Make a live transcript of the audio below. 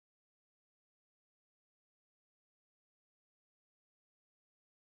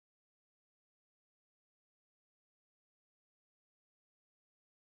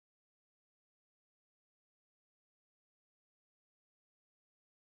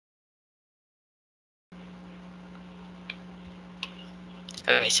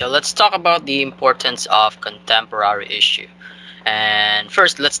Okay, so let's talk about the importance of contemporary issue. And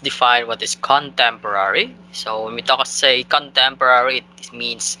first, let's define what is contemporary. So when we talk say contemporary, it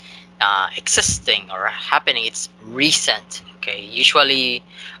means existing or happening. It's recent. Okay, usually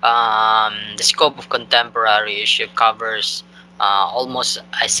the scope of contemporary issue covers almost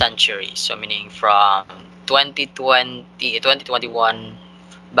a century. So meaning from 2021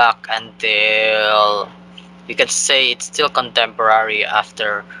 back until you can say it's still contemporary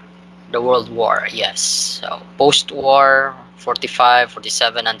after the World War, yes. So post-war 45,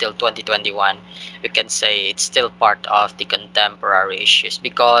 47 until 2021, we can say it's still part of the contemporary issues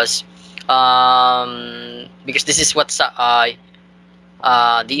because this is what's the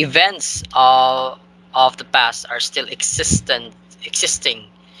events of the past are still existing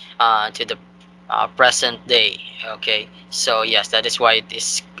to the present day. Okay, so yes, that is why it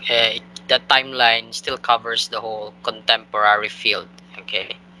is that timeline still covers the whole contemporary field.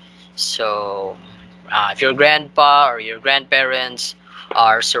 Okay, so if your grandpa or your grandparents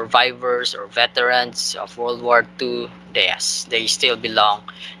are survivors or veterans of World War II, yes, they still belong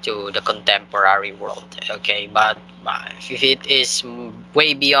to the contemporary world. Okay, but if it is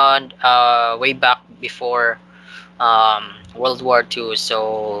way beyond, way back before World War II,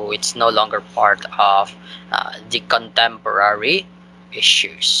 so it's no longer part of the contemporary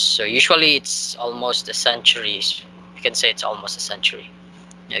issues. So usually it's almost a century. You can say it's almost a century.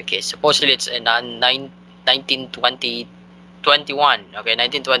 Okay, supposedly it's in 1921. Okay,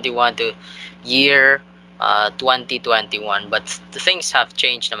 1921 to year 2021. But the things have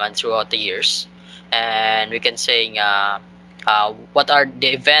changed naman throughout the years, and we can say what are the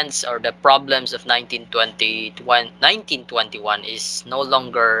events or the problems of 1920 to 1921 is no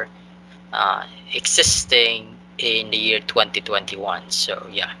longer existing in the year 2021. So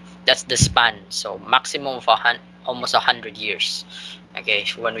yeah, that's the span. So maximum of almost 100 years. Okay,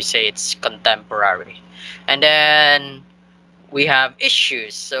 when we say it's contemporary, and then we have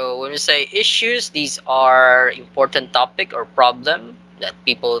issues. So when we say issues, these are important topic or problem that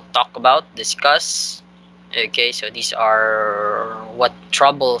people talk about, discuss. Okay, so these are what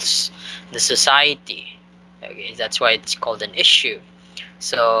troubles the society. Okay, that's why it's called an issue.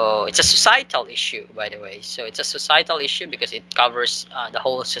 So it's a societal issue, by the way. So it's a societal issue because it covers the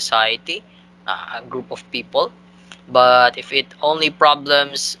whole society, a group of people. But if it only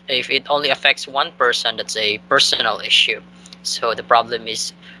affects one person, that's a personal issue. So the problem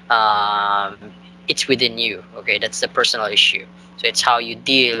is it's within you. Okay, that's the personal issue. So it's how you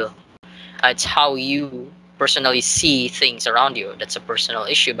deal. It's how you personally see things around you. That's a personal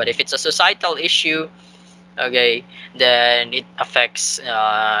issue. But if it's a societal issue, okay, then it affects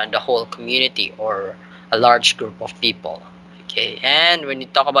the whole community or a large group of people. Okay, and when you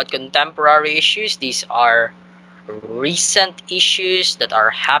talk about contemporary issues, these are recent issues that are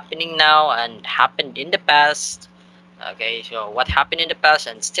happening now and happened in the past. Okay, so what happened in the past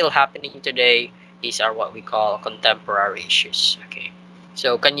and still happening today, these are what we call contemporary issues. Okay,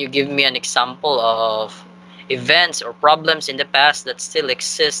 so can you give me an example of events or problems in the past that still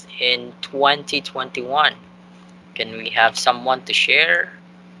exist in 2021? Can we have someone to share?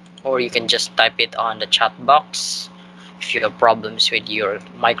 Or you can just type it on the chat box if you have problems with your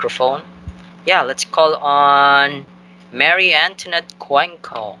microphone. Yeah, let's call on Mary Antoinette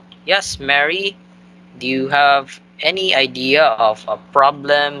Cuenco. Yes, Mary, do you have any idea of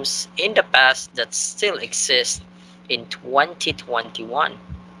problems in the past that still exist in 2021?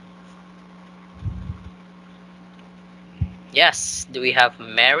 Yes, do we have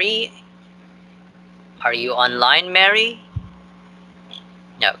Mary? Are you online, Mary?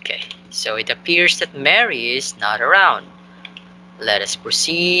 Okay, so it appears that Mary is not around. Let us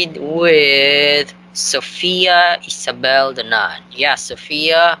proceed with Sophia Isabel Danan. Yeah,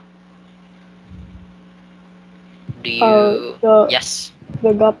 Sophia, do you... The Yes.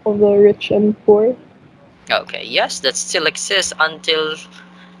 gap of the rich and poor. Okay, yes, that still exists until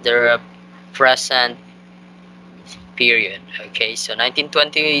the present period. Okay, so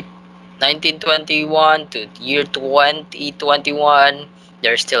 1921 to year 2021,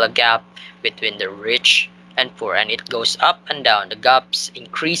 there's still a gap between the rich and poor, and it goes up and down. The gaps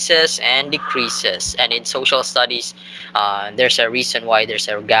increases and decreases, and in social studies there's a reason why there's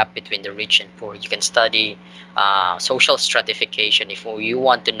a gap between the rich and poor. You can study social stratification if you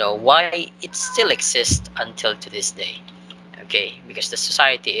want to know why it still exists until to this day. Okay, because the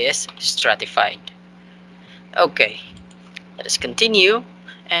society is stratified. Okay, let us continue.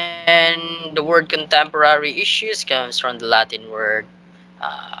 And the word contemporary issues comes from the Latin word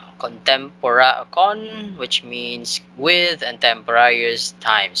contempora con, which means with, and temporarius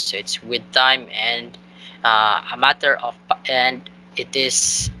time. So it's with time and a matter of and It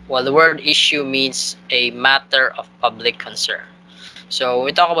is, well, the word issue means a matter of public concern. So when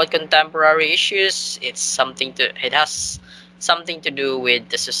we talk about contemporary issues, it has something to do with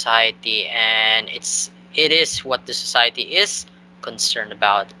the society, and it is what the society is concerned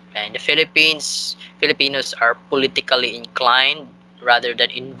about. And the Filipinos are politically inclined rather than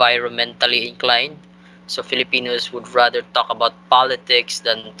environmentally inclined. So Filipinos would rather talk about politics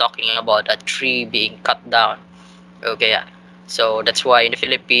than talking about a tree being cut down. Okay, yeah. So that's why in the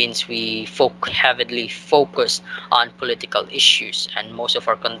Philippines we heavily focus on political issues, and most of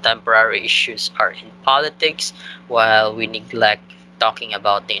our contemporary issues are in politics, while we neglect talking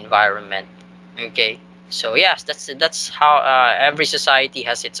about the environment. Okay, so yes, that's how every society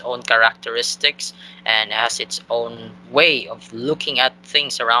has its own characteristics and has its own way of looking at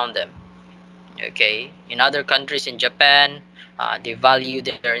things around them. Okay, in other countries, in Japan, they value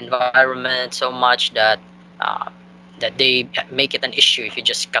their environment so much uh, that they make it an issue if you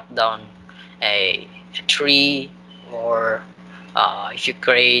just cut down a tree, or if you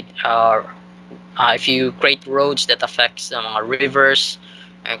create roads that affect some rivers.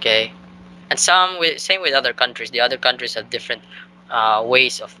 Okay, and same with other countries. The other countries have different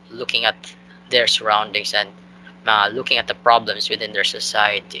ways of looking at their surroundings and looking at the problems within their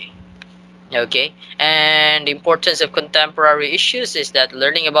society. Okay, and the importance of contemporary issues is that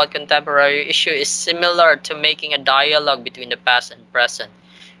learning about contemporary issue is similar to making a dialogue between the past and present,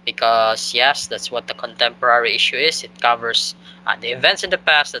 because yes, that's what the contemporary issue is. It covers the events in the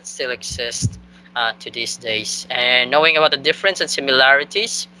past that still exist to these days, and knowing about the difference and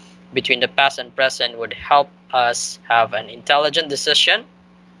similarities between the past and present would help us have an intelligent decision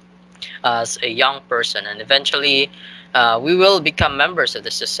as a young person, and eventually we will become members of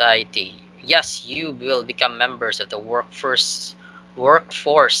the society. Yes, you will become members of the workforce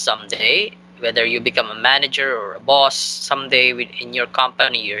someday. Whether you become a manager or a boss someday in your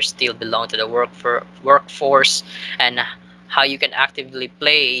company, you still belong to the workforce, and how you can actively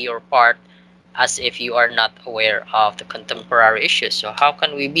play your part as if you are not aware of the contemporary issues. So how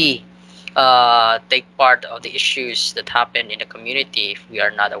can we be take part of the issues that happen in the community if we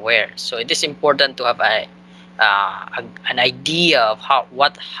are not aware? So it is important to have an idea of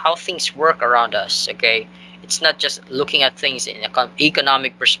how things work around us. Okay, it's not just looking at things in an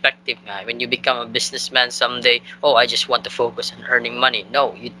economic perspective. When you become a businessman someday, oh, I just want to focus on earning money.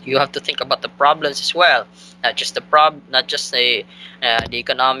 No, you have to think about the problems as well, not just the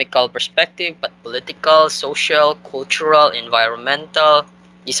economical perspective, but political, social, cultural, environmental.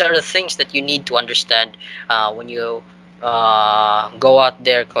 These are the things that you need to understand when you go out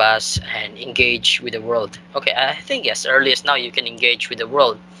there, class, and engage with the world. Okay, I think yes, earliest now you can engage with the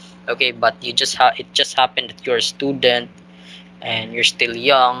world. Okay, but it just happened that you're a student and you're still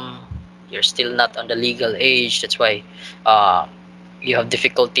young, you're still not on the legal age. That's why uh, you have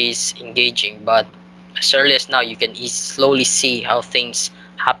difficulties engaging. But as early as now, you can slowly see how things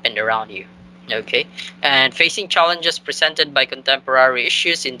happened around you. Okay, and facing challenges presented by contemporary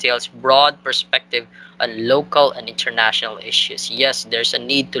issues entails broad perspective on local and international issues. Yes, there's a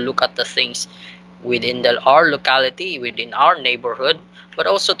need to look at the things within our locality, within our neighborhood, but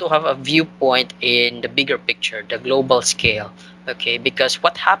also to have a viewpoint in the bigger picture, the global scale. Okay, because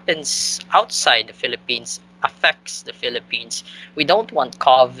what happens outside the Philippines affects the Philippines. We don't want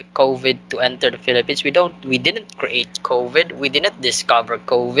COVID to enter the Philippines. We didn't create COVID. We didn't discover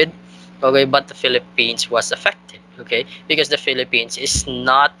COVID. Okay, but the Philippines was affected. Okay, because the Philippines is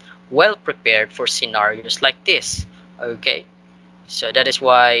not well prepared for scenarios like this. Okay, so that is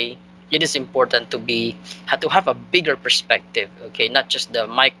why it is important to have a bigger perspective. Okay, not just the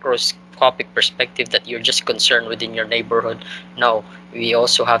microscopic perspective that you're just concerned within your neighborhood. No, we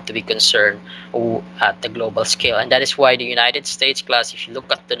also have to be concerned at the global scale, and that is why the United States, class, if you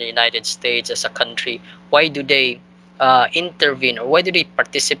look at the United States as a country, why do they intervene, or why do they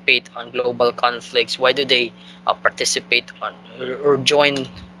participate on global conflicts? Why do they participate on, or join,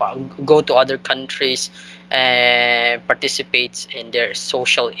 go to other countries and participates in their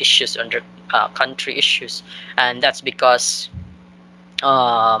social issues, under country issues? And that's because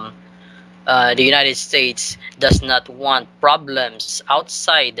um, the United States does not want problems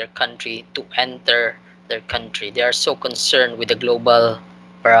outside their country to enter their country. They are so concerned with the global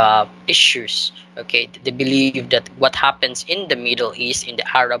issues. Okay, they believe that what happens in the Middle East, in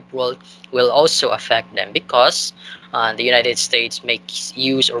the Arab world, will also affect them, because the United States makes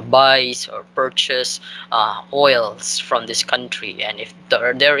use or buys or purchase oils from this country, and if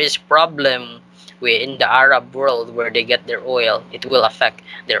there is problem in the Arab world where they get their oil, it will affect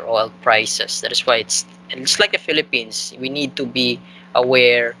their oil prices. That is why it's like the Philippines. We need to be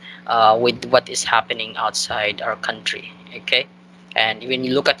aware with what is happening outside our country. Okay, And when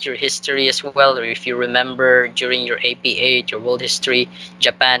you look at your history as well, or if you remember during your AP8, your world history,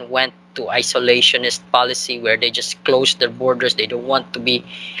 Japan went to isolationist policy where they just closed their borders. They don't want to be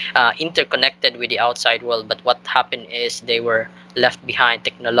interconnected with the outside world. But what happened is they were left behind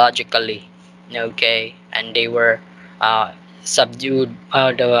technologically, okay, and they were uh, subdued.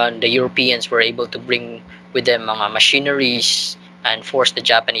 The Europeans were able to bring with them mga machineries and force the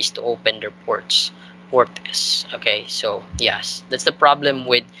Japanese to open their ports. Okay, so yes, that's the problem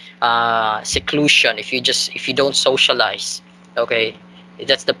with seclusion. If you don't socialize, okay,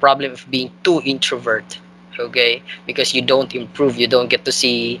 that's the problem of being too introvert. Okay, because you don't improve, you don't get to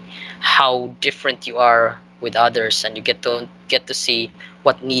see how different you are with others, and you get to see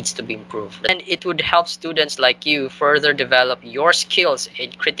what needs to be improved. And it would help students like you further develop your skills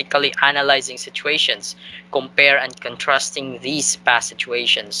in critically analyzing situations, compare and contrasting these past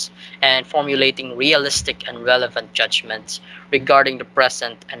situations, and formulating realistic and relevant judgments regarding the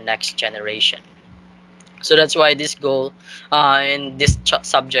present and next generation. So that's why this goal, in this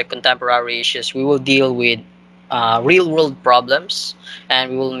subject, contemporary issues, we will deal with real world problems,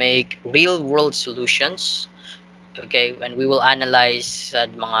 and we will make real world solutions. Okay, and we will analyze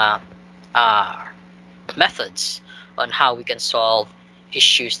mga uh, methods on how we can solve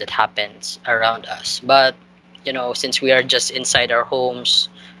issues that happens around us. But since we are just inside our homes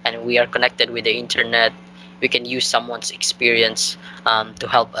and we are connected with the internet, we can use someone's experience to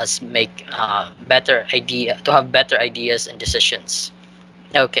help us make better ideas and decisions.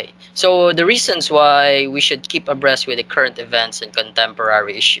 Okay, so the reasons why we should keep abreast with the current events and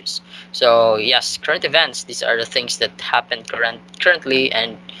contemporary issues. So yes, current events, these are the things that happen currently,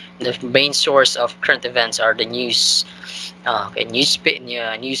 and the main source of current events are the news,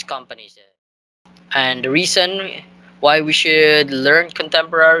 news companies. And the reason why we should learn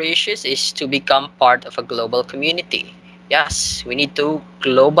contemporary issues is to become part of a global community. Yes, we need to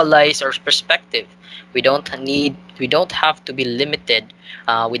globalize our perspective. We don't have to be limited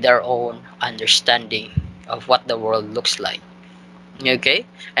with our own understanding of what the world looks like. Okay,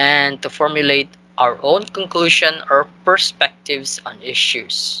 and to formulate our own conclusion or perspectives on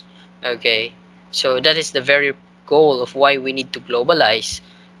issues. Okay, so that is the very goal of why we need to globalize,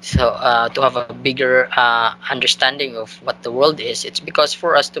 so to have a bigger understanding of what the world is. It's because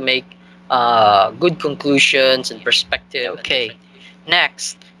for us to make good conclusions and perspective. Okay,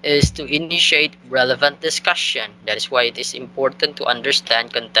 next is to initiate relevant discussion. That is why it is important to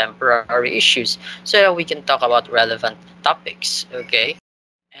understand contemporary issues so we can talk about relevant topics. Okay,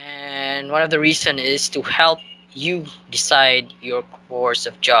 and one of the reason is to help you decide your course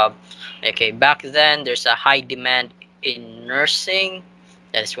of job. Okay, back then there's a high demand in nursing.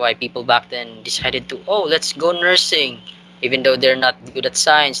 That's why people back then decided to, oh, let's go nursing. Even though they're not good at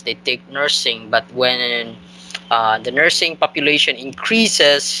science, they take nursing. But when the nursing population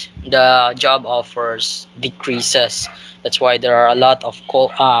increases, the job offers decreases. That's why there are a lot of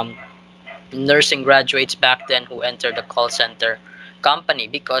nursing graduates back then who enter the call center company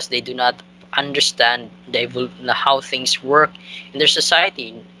because they do not understand how things work in their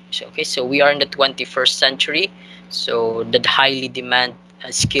society. So, okay, so we are in the 21st century, so the highly demand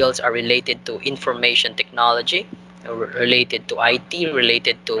skills are related to information technology, related to IT,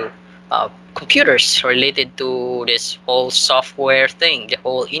 related to computers, related to this whole software thing, the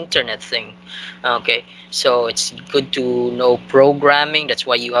whole internet thing. Okay, so it's good to know programming. That's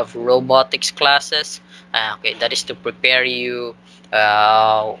why you have robotics classes. Okay, that is to prepare you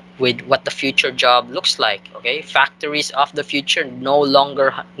with what the future job looks like. Okay, factories of the future no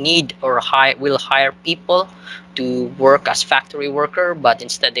longer need or will hire people to work as factory worker, but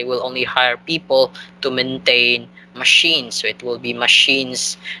instead they will only hire people to maintain machines. So it will be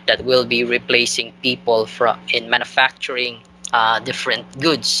machines that will be replacing people from in manufacturing different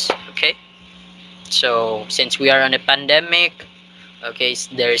goods. Okay, so since we are on a pandemic, okay,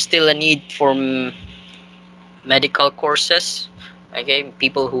 there is still a need for medical courses. Okay,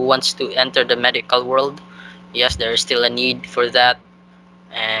 people who wants to enter the medical world, yes, there is still a need for that.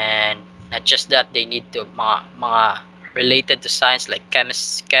 And not just that, they need to mga related to science like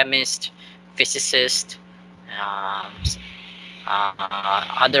chemist, physicist, um,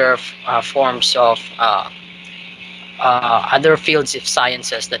 other forms of other fields of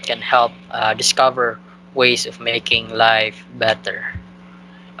sciences that can help discover ways of making life better.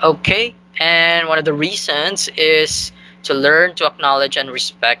 Okay, and one of the reasons is to learn to acknowledge and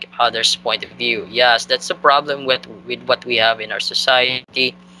respect others' point of view. Yes, that's the problem with what we have in our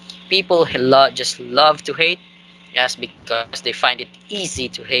society. People just love to hate. Yes, because they find it easy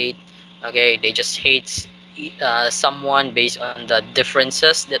to hate. Okay, they just hate someone based on the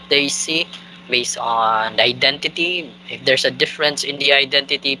differences that they see based on the identity. If there's a difference in the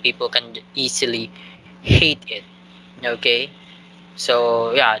identity, people can easily hate it. Okay,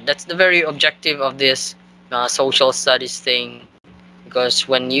 so yeah, that's the very objective of this social studies thing, because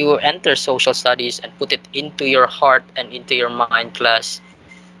when you enter social studies and put it into your heart and into your mind class,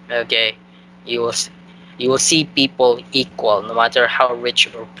 okay, you will you will see people equal no matter how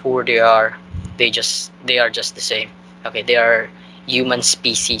rich or poor they are. They are just the same. Okay, they are human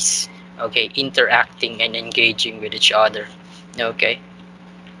species, okay, interacting and engaging with each other. Okay,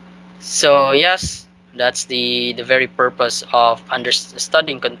 so yes, that's the very purpose of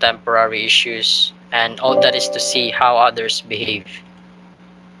studying contemporary issues, and all that is to see how others behave.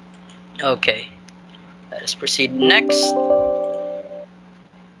 Okay, let us proceed next.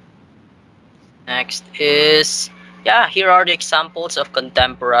 Next is, yeah, here are the examples of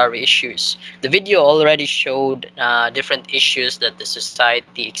contemporary issues. The video already showed different issues that the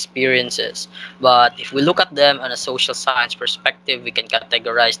society experiences, but if we look at them on a social science perspective, we can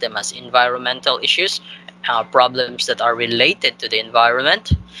categorize them as environmental issues, problems that are related to the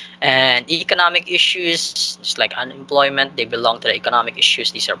environment, and economic issues, just like unemployment, they belong to the economic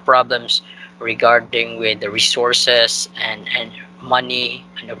issues. These are problems regarding with the resources and money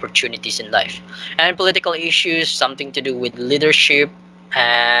and opportunities in life. And political issues, something to do with leadership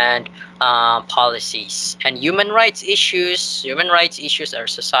and policies. And human rights issues are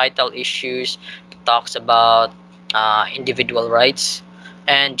societal issues, talks about individual rights.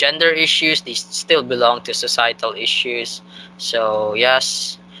 And gender issues, these still belong to societal issues. So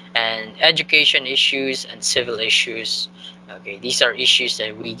yes, and education issues and civil issues. Okay, these are issues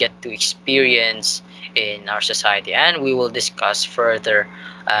that we get to experience in our society, and we will discuss further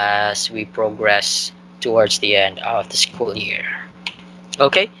as we progress towards the end of the school year.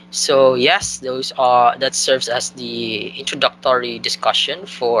 Okay, so yes, those are that serves as the introductory discussion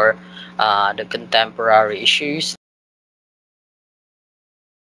for the contemporary issues.